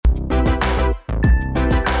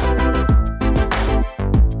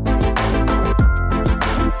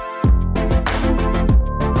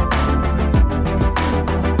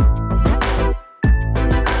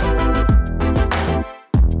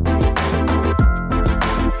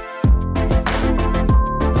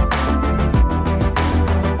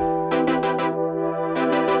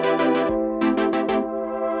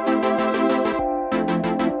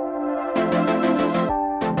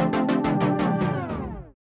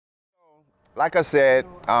like I said,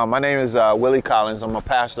 my name is Willie Collins. I'm a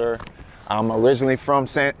pastor. I'm originally from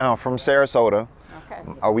Sarasota. Okay.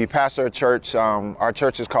 We pastor a church. Our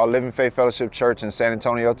church is called Living Faith Fellowship Church in San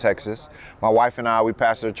Antonio, Texas. My wife and I, we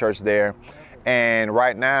pastor a church there. And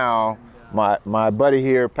right now, my buddy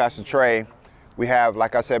here, Pastor Trey, we have,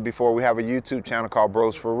 like I said before, we have a YouTube channel called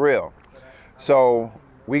Bros for Real. So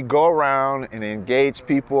we go around and engage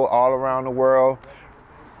people all around the world,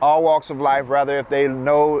 all walks of life, rather if they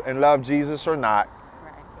know and love Jesus or not.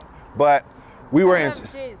 Right. But we were in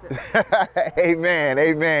Jesus. Amen,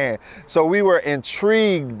 amen. So we were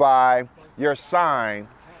intrigued by your sign,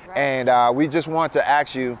 Right. and we just want to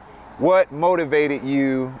ask you, what motivated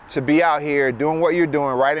you to be out here doing what you're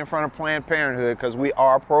doing right in front of Planned Parenthood, because we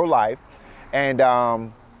are pro-life, and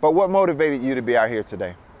but what motivated you to be out here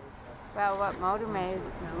today? Well, what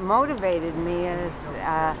motivated me is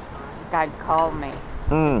God called me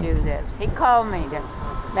to do this. He called me to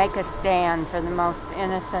make a stand for the most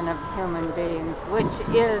innocent of human beings, which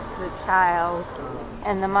is the child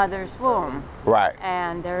in the mother's womb. Right.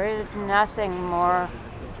 And there is nothing more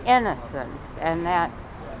innocent, and that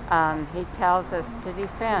he tells us to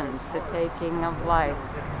defend the taking of life.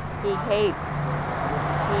 He hates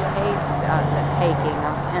the taking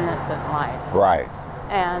of innocent life. Right.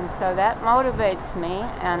 And so that motivates me,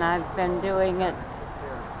 and I've been doing it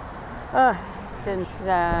since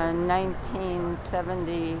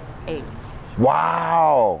 1978.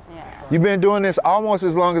 Wow. Yeah. You've been doing this almost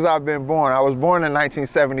as long as I've been born. I was born in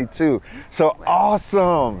 1972. So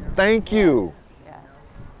awesome. Thank you. Yeah.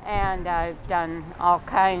 And I've done all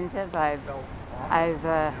kinds of, I've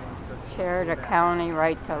chaired a county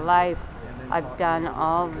right to life. I've done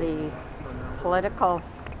all the political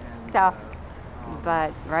stuff.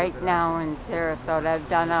 But right now in Sarasota, I've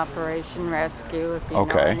done Operation Rescue, if you know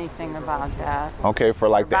anything about that. Okay, for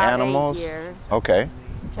like the about animals? 8 years. Okay.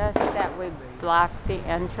 Just that we blocked the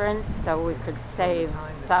entrance so we could save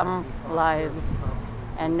some lives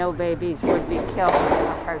and no babies would be killed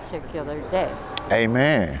on a particular day.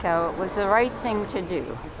 Amen. So it was the right thing to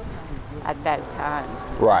do at that time.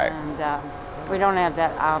 Right. And we don't have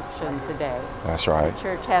that option today. That's right. The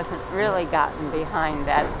church hasn't really gotten behind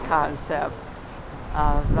that concept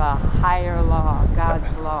of higher law,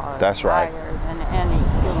 God's law. That's right. Higher than any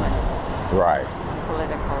human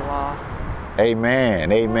political law. Amen,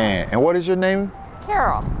 amen. And what is your name?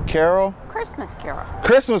 Carol. Carol? Christmas Carol.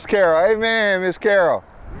 Christmas Carol. Amen, Miss Carol.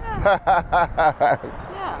 Yeah.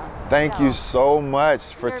 Thank you so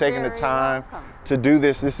much for You're taking the very time welcome. to do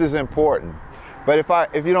this. This is important. But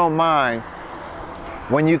if you don't mind,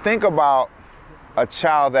 when you think about a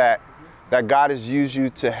child that God has used you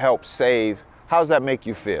to help save, how does that make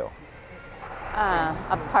you feel?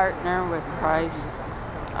 A partner with Christ,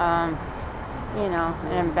 an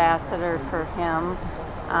ambassador for Him.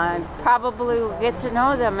 I probably will get to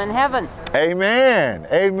know them in heaven. Amen,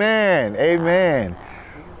 amen, amen.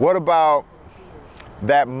 What about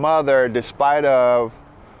that mother, despite of,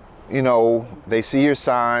 they see your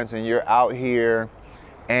signs and you're out here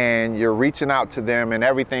and you're reaching out to them and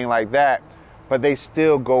everything like that, but they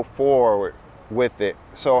still go forward with it.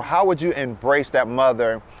 So how would you embrace that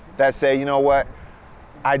mother that say, you know what,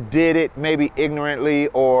 I did it maybe ignorantly,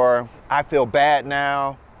 or I feel bad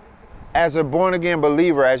now? As a born again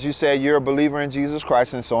believer, as you said, you're a believer in Jesus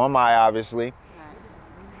Christ, and so am I, obviously.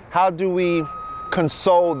 How do we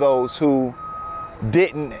console those who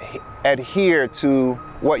didn't adhere to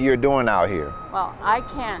what you're doing out here? Well, I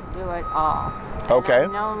can't do it all. And Okay.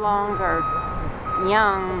 I'm no longer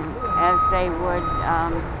young as they would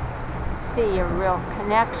see a real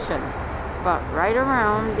connection. But right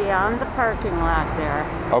around beyond the parking lot there,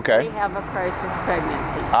 we have a crisis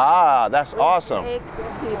pregnancy. Ah, that's awesome. We take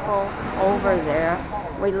people over there.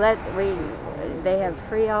 They have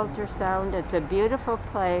free ultrasound. It's a beautiful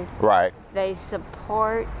place. Right. They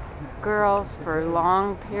support girls for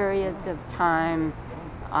long periods of time.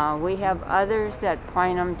 We have others that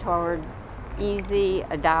point them toward easy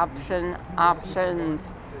adoption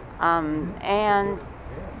options, and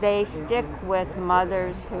they stick with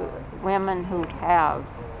women who have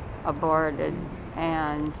aborted,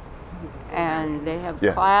 and they have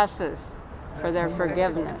classes for their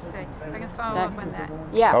forgiveness. I can follow up on that.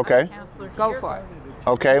 Yeah. Okay. Go for it.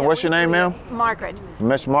 Okay. What's your name, ma'am? Margaret.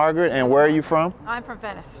 Miss Margaret. And where are you from? I'm from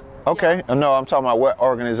Venice. Okay. No, I'm talking about what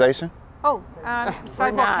organization? Oh,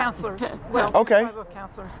 sidewalk not. counselors. Well, Okay. sidewalk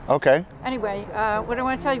counselors. Okay. Anyway, what I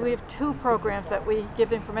want to tell you, we have 2 programs that we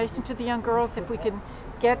give information to the young girls if we can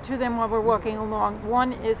get to them while we're walking along.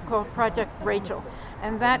 One is called Project Rachel,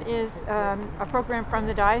 and that is a program from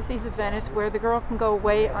the Diocese of Venice where the girl can go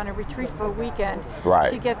away on a retreat for a weekend.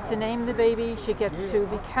 Right. She gets to name the baby, she gets to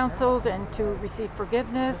be counseled and to receive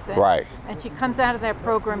forgiveness. And, Right. and she comes out of that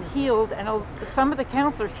program healed, and some of the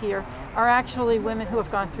counselors here are actually women who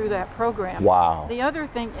have gone through that program. Wow. The other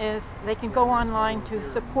thing is they can go online to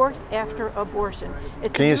Support After Abortion.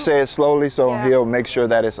 It's Can you say it slowly so Yeah. he'll make sure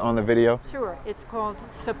that it's on the video? Sure. It's called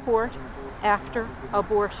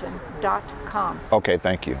supportafterabortion.com. Okay,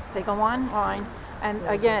 thank you. They go online, and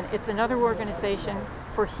again, it's another organization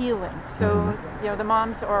for healing. So, the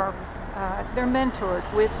moms are, they're mentored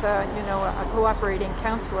with, a cooperating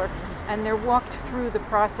counselor, and they're walked through the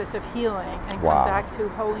process of healing and come Wow. back to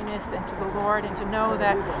holiness and to the Lord, and to know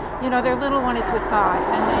that, their little one is with God,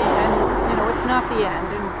 and it's not the end.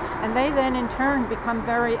 And they then in turn become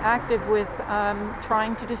very active with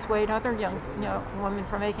trying to dissuade other young women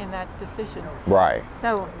from making that decision. Right.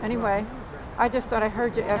 So anyway, I just thought I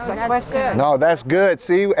heard you ask that that's question. good. No, that's good.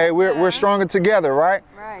 See, hey, we're stronger together, right?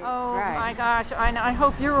 Right. Oh right. my gosh, I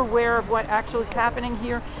hope you're aware of what actually is happening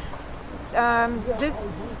here.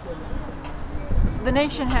 The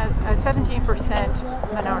nation has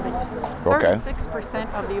 17% minorities. Okay.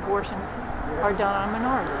 36% of the abortions are done on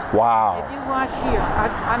minorities. Wow. If you watch here,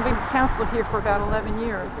 I've been a counselor here for about 11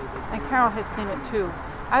 years, and Carol has seen it too.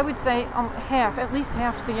 I would say at least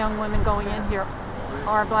half the young women going in here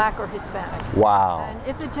are Black or Hispanic. Wow. And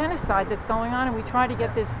it's a genocide that's going on, and we try to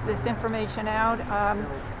get this information out.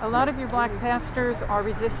 A lot of your Black pastors are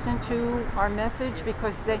resistant to our message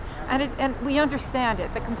because and we understand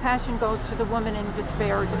it. The compassion goes to the woman in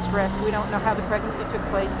despair or distress. We don't know how the pregnancy took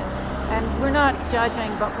place, and we're not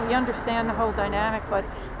judging, but we understand the whole dynamic. But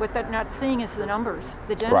what they're not seeing is the numbers.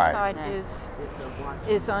 The genocide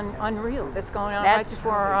is unreal. That's going on right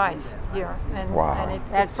before our eyes here, and it's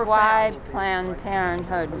That's profound. why Planned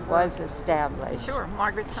Parenthood was established. Sure,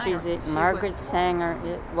 Margaret Sanger. Margaret Sanger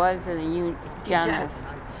was a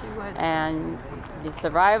eugenist. She was. And the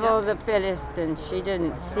survival of the fittest, and she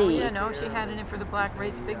didn't see. She had it in for the Black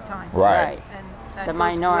race big time. Right. And that The goes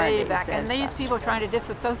minorities way back. And these such. people are trying to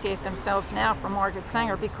disassociate themselves now from Margaret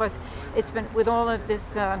Sanger because it's been, with all of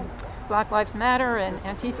this Black Lives Matter and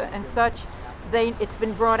Antifa and such, it's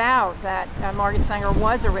been brought out that Margaret Sanger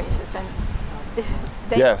was a racist, and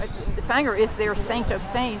Yes. Sanger is their saint of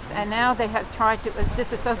saints, and now they have tried to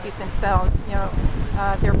disassociate themselves.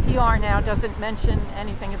 Their PR now doesn't mention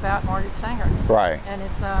anything about Margaret Sanger. Right. And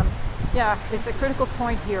it's it's a critical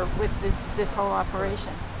point here with this whole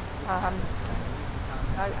operation.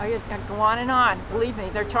 I go on and on. Believe me,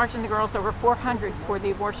 they're charging the girls over $400 for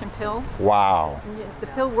the abortion pills. Wow. The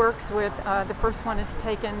pill works with the first one is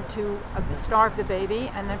taken to starve the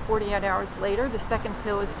baby, and then 48 hours later, the second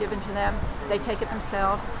pill is given to them. They take it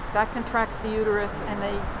themselves. That contracts the uterus, and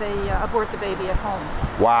they abort the baby at home.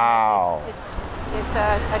 Wow. It's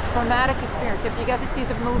a traumatic experience. If you get to see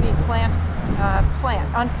the movie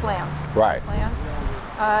Unplanned, Right. Planned,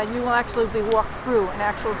 you will actually be walked through an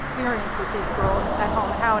actual experience with these girls at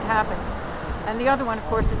home, how it happens. And the other one, of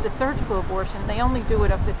course, is the surgical abortion. They only do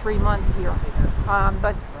it up to 3 months here.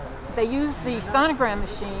 But they use the sonogram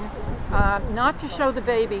machine not to show the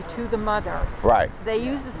baby to the mother. Right. They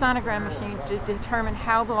use the sonogram machine to determine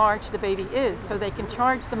how large the baby is, so they can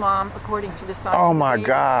charge the mom according to the size Oh of the my baby.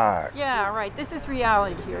 God. Yeah, right. This is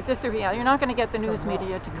reality here. This is reality. You're not going to get the news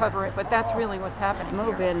media to cover it, but that's really what's happening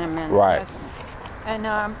Move here. in a minute. Right. Yes. And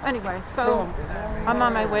anyway, so I'm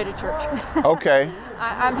on my way to church. Okay.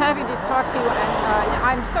 I'm happy to talk to you, and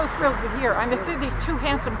I'm so thrilled you're here. I'm to see these 2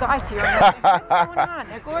 handsome guys here. And I'm like, what's going on?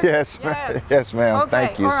 They're gorgeous. Yes, ma'am. Okay,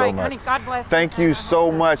 Thank you all so right, much. honey, God bless you. Thank you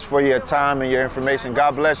so much for your time and your information.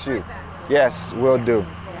 God bless you. Yes, will do.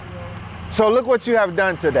 So look what you have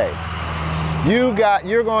done today.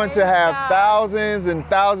 You're going to have thousands and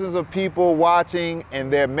thousands of people watching,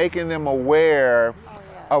 and they're making them aware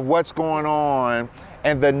of what's going on.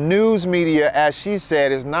 And the news media, as she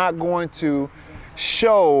said, is not going to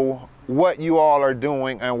show what you all are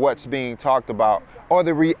doing and what's being talked about, or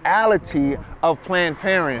the reality of Planned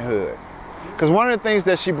Parenthood. Because one of the things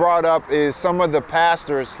that she brought up is some of the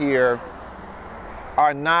pastors here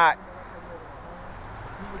are not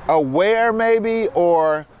aware, maybe,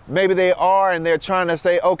 or maybe they are, and they're trying to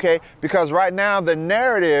say, okay, because right now the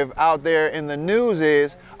narrative out there in the news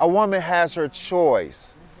is a woman has her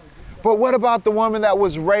choice. But what about the woman that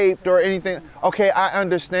was raped or anything? Okay, I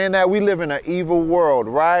understand that. We live in an evil world,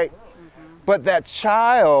 right? But that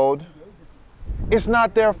child, it's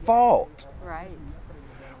not their fault. Right.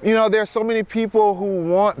 You know, there's so many people who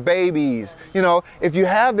want babies. You know, if you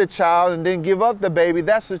have the child and then give up the baby,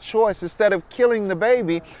 that's a choice instead of killing the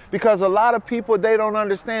baby, because a lot of people, they don't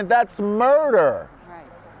understand that's murder.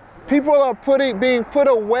 Right. People are being put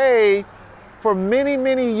away for many,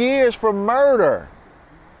 many years for murder.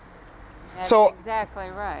 That's So, exactly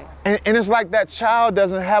right. and it's like that child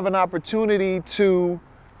doesn't have an opportunity to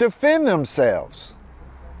defend themselves.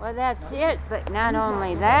 Well, that's it. But not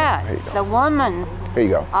only that, There you go. the woman, Here you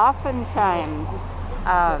go. oftentimes,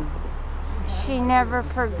 she never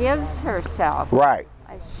forgives herself. Right.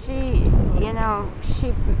 She, you know,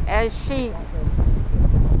 as she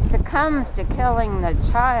succumbs to killing the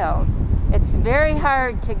child, it's very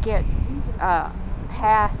hard to get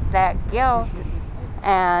past that guilt,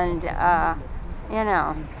 and you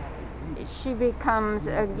know, she becomes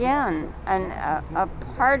again a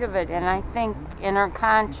part of it. And I think in her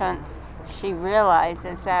conscience she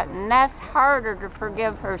realizes that, and that's harder to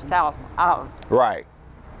forgive herself of. Right.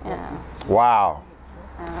 You know. Wow.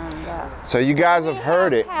 And, So you guys have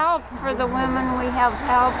heard it. We have help for the women. We have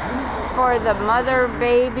help for the mother,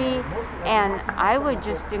 baby, and I would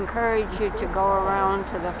just encourage you to go around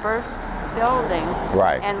to the first building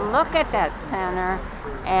Right. and look at that center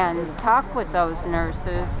and talk with those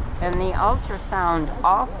nurses and the ultrasound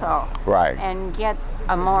also. Right. And get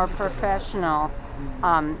a more professional.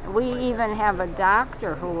 We even have a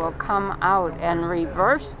doctor who will come out and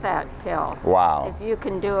reverse that pill. Wow. If you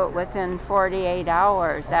can do it within 48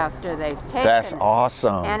 hours after they've taken That's it.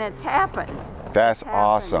 awesome. And it's happened. That's It's happened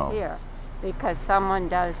awesome. here because someone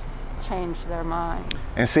does change their mind.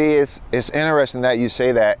 And see, it's interesting that you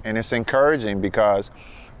say that, and it's encouraging because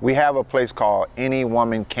we have a place called Any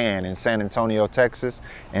Woman Can in San Antonio, Texas,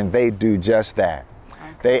 and they do just that.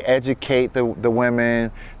 They educate the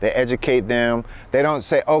women, they educate them. They don't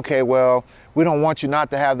say, okay, well, we don't want you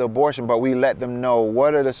not to have the abortion, but we let them know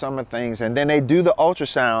what are some of the things. And then they do the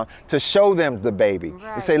ultrasound to show them the baby.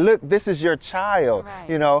 Right. They say, look, this is your child, Right.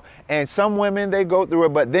 you know. And some women, they go through it,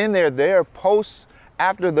 but then they're there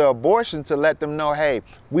after the abortion to let them know, hey,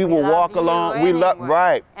 we will love walk you along. We love, anyway.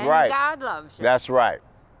 right, And right. God loves you. That's right.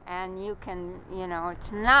 And you can, you know,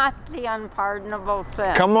 it's not the unpardonable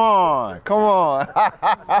sin. Come on, come on. But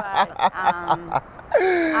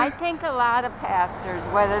I think a lot of pastors,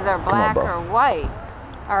 whether they're black bro. or white,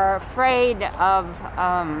 are afraid of.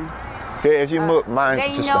 Here, if you move, mine.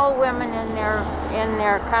 They just know women in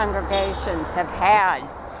their congregations have had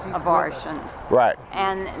abortions, right,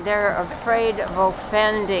 and they're afraid of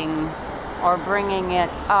offending or bringing it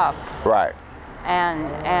up. right.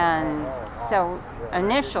 And so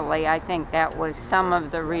initially, I think that was some of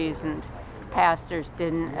the reasons pastors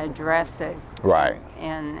didn't address it Right.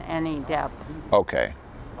 in any depth. Okay.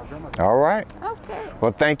 All right. Okay.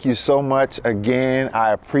 Well, thank you so much again.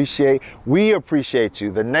 We appreciate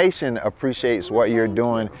you. The nation appreciates what you're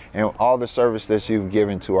doing and all the service that you've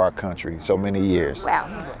given to our country so many years. Well,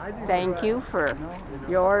 thank you for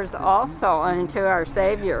yours also, and to our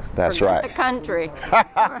Savior. That's Forget right. the country.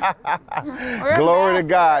 We're Glory to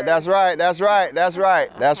God. ambassadors. That's right. That's right. That's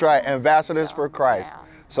right. That's right. Ambassadors for Christ. Yeah.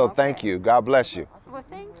 So Okay. thank you. God bless you. Well,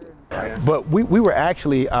 thank you. But we were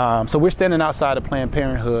actually, so we're standing outside of Planned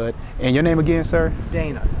Parenthood. And your name again, sir?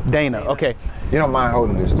 Dana. Dana. Okay. You don't mind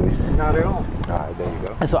holding this, do you? Not at all. All right, there you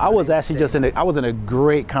go. And so I was actually I was in a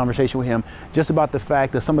great conversation with him just about the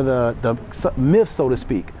fact that some of the myths, so to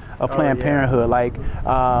speak, of Planned yeah. Parenthood. Like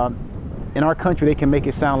in our country, they can make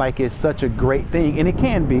it sound like it's such a great thing, and it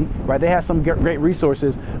can be, right? They have some great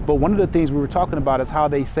resources. But one of the things we were talking about is how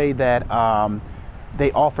they say that they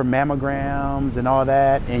offer mammograms and all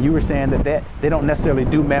that, and you were saying that they don't necessarily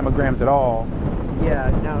do mammograms at all. Yeah,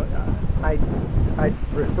 now I'd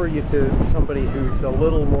refer you to somebody who's a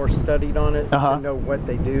little more studied on it Uh-huh. to know what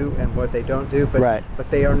they do and what they don't do, but Right.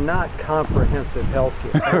 but they are not comprehensive health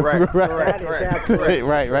care. Right. That is absolutely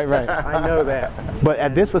Right. I know that. But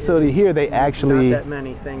at this facility here, they actually Not that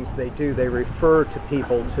many things they do. They refer to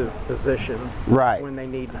people to physicians Right. when they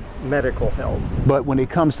need medical help. But when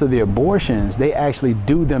it comes to the abortions, they actually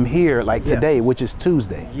do them here, like today, Yes. which is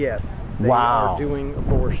Tuesday. Yes, they Wow. are doing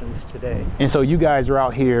abortions today. And so you guys are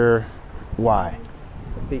out here, why?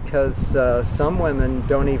 Because some women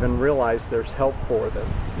don't even realize there's help for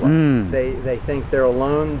them. They think they're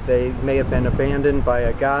alone. They may have been abandoned by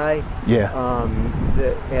a guy. Yeah.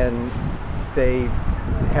 And they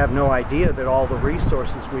have no idea that all the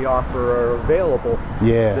resources we offer are available.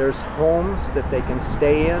 Yeah. There's homes that they can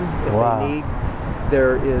stay in if Wow. they need.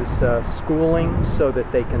 There is schooling so that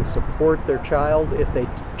they can support their child if they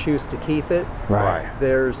choose to keep it. Right.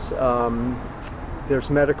 There's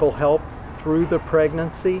medical help through the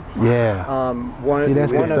pregnancy. Yeah. One See,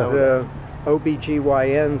 that's good of stuff.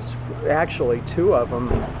 OBGYNs, actually 2 of them.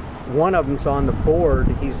 One of them's on the board.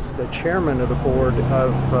 He's the chairman of the board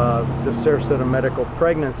of the Sarasota Medical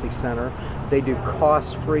Pregnancy Center. They do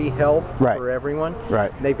cost-free help for everyone.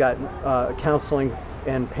 Right. They've got counseling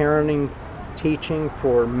and parenting teaching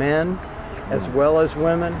for men as well as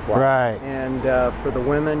women. Right. And for the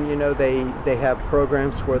women, you know, they have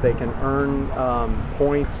programs where they can earn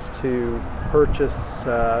points to purchase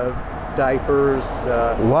diapers,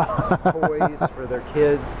 toys for their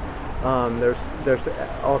kids. There's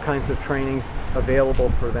all kinds of training available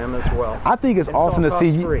for them as well. I think it's awesome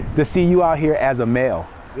to see you out here as a male.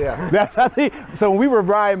 Yeah. That's, I think, so when we were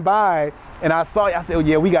riding by and I saw you, I said, oh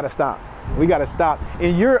yeah, we got to stop. We got to stop.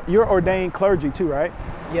 And you're ordained clergy too, right?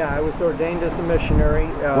 Yeah, I was ordained as a missionary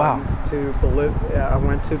to Bolivia. I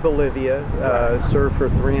went to Bolivia, served for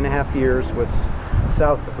 3.5 years with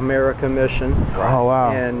South America Mission. Oh,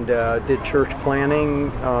 wow. And did church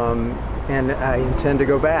planning, and I intend to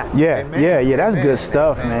go back. Yeah, that's good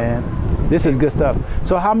stuff, man. This is good stuff.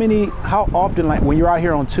 So how often, like when you're out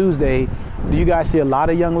here on Tuesday, do you guys see a lot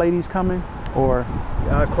of young ladies coming, or?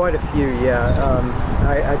 Quite a few, yeah.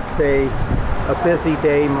 I'd say a busy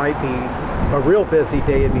day might be, a real busy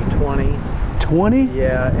day would be 20. 20?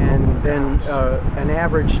 Yeah, and then an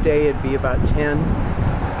average day it'd be about 10.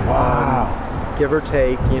 Wow. Give or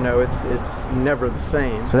take, you know, it's never the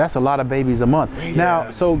same. So that's a lot of babies a month. Yeah.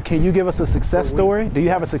 Now, so can you give us a success story? Do you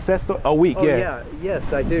have a success story? A week, Oh, yeah.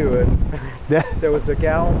 Yes, I do. There was a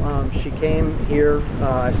gal, she came here,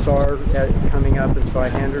 I saw her coming up, and so I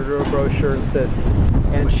handed her a brochure and said,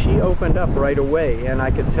 and she opened up right away, and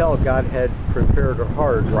I could tell God had prepared her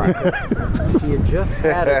heart. Right. She had just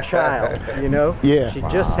had a child, you know? Yeah. She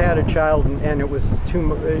just had a child, and it was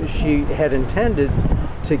she had intended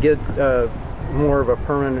to get more of a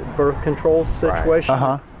permanent birth control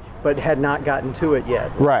situation, but had not gotten to it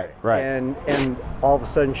yet. Right. And all of a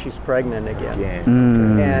sudden she's pregnant again.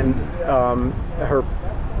 And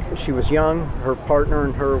she was young. Her partner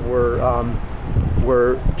and her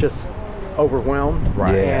were just overwhelmed.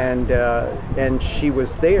 Right. And she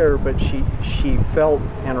was there, but she felt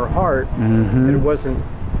in her heart that it wasn't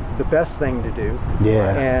the best thing to do.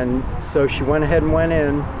 Yeah. And so she went ahead and went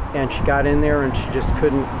in, and she got in there, and she just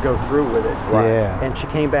couldn't go through with it. Right. Yeah. And she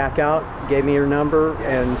came back out, gave me her number,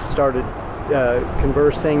 and started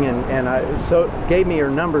conversing, and gave me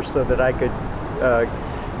her number so that I could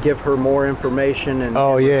give her more information and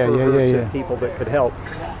refer her to people that could help.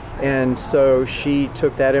 And so she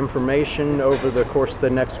took that information over the course of the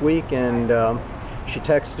next week, and she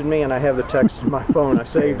texted me, and I have the text in my phone. I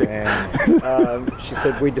saved it. She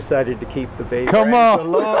said, we decided to keep the baby. Come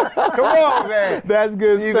on. Come on, man. That's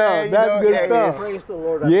good stuff. Man, That's good stuff. Praise the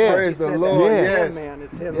Lord. Praise the Lord. It's Yes. him, man.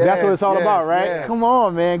 It's him. That's what it's all about, right? Yes. Come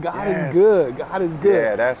on, man. God is good. God is good.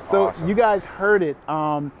 Yeah, that's awesome. So you guys heard it.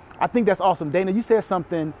 I think that's awesome. Dana, you said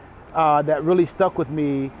something that really stuck with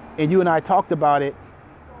me, and you and I talked about it.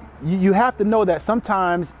 You have to know that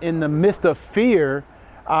sometimes in the midst of fear,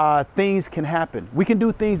 things can happen. We can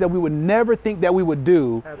do things that we would never think that we would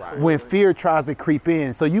do when fear tries to creep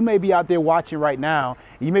in. So you may be out there watching right now.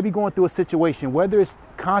 You may be going through a situation, whether it's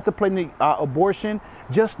contemplating abortion,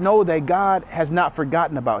 just know that God has not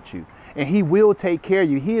forgotten about you, and he will take care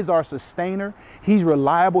of you. He is our sustainer. He's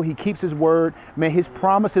reliable. He keeps his word. Man, his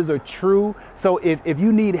promises are true. So if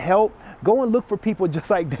you need help, go and look for people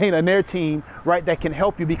just like Dana and their team, right, that can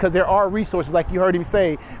help you, because there are resources, like you heard him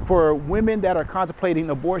say, for women that are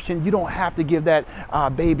contemplating abortion. You don't have to give that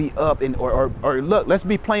baby up or look, let's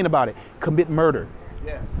be plain about it, commit murder.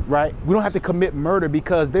 Yes. Right? We don't have to commit murder,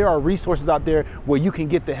 because there are resources out there where you can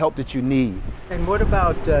get the help that you need. And what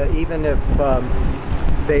about even if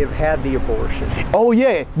they have had the abortion? Oh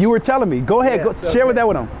yeah, you were telling me. Go ahead, Yes, share with that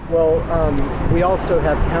with them. Well, we also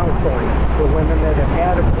have counseling for women that have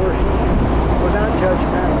had abortions. We're not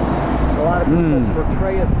judgmental. A lot of people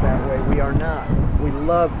portray us that way. We are not. We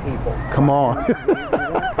love people. Come on. We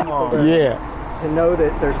want people to know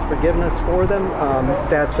that there's forgiveness for them.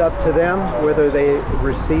 That's up to them whether they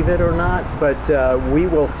receive it or not, but we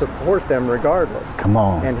will support them regardless. Come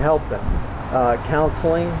on. And help them.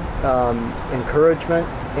 Counseling, encouragement,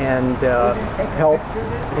 and help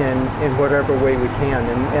in whatever way we can.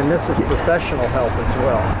 And this is professional help as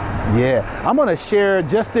well. Yeah, I'm gonna share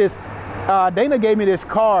just this. Dana gave me this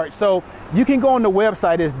card, so you can go on the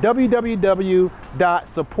website. It's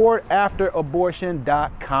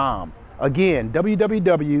www.supportafterabortion.com. Again,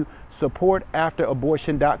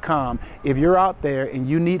 www.supportafterabortion.com. If you're out there and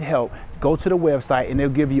you need help, go to the website and they'll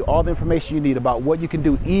give you all the information you need about what you can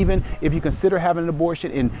do, even if you consider having an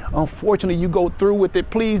abortion and unfortunately you go through with it.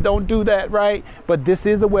 Please don't do that, right? But this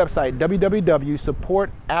is a website,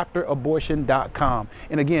 www.supportafterabortion.com.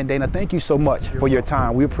 And again, Dana, thank you so much for your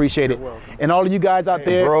time. We appreciate it. And all of you guys out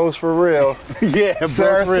there. Bros for real. Yeah, bros for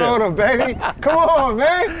real. Sarasota, baby. Come on,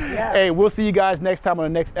 man. Yeah. Hey, we'll see you guys next time on the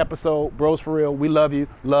next episode. Bros for real. We love you.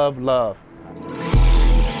 Love, love.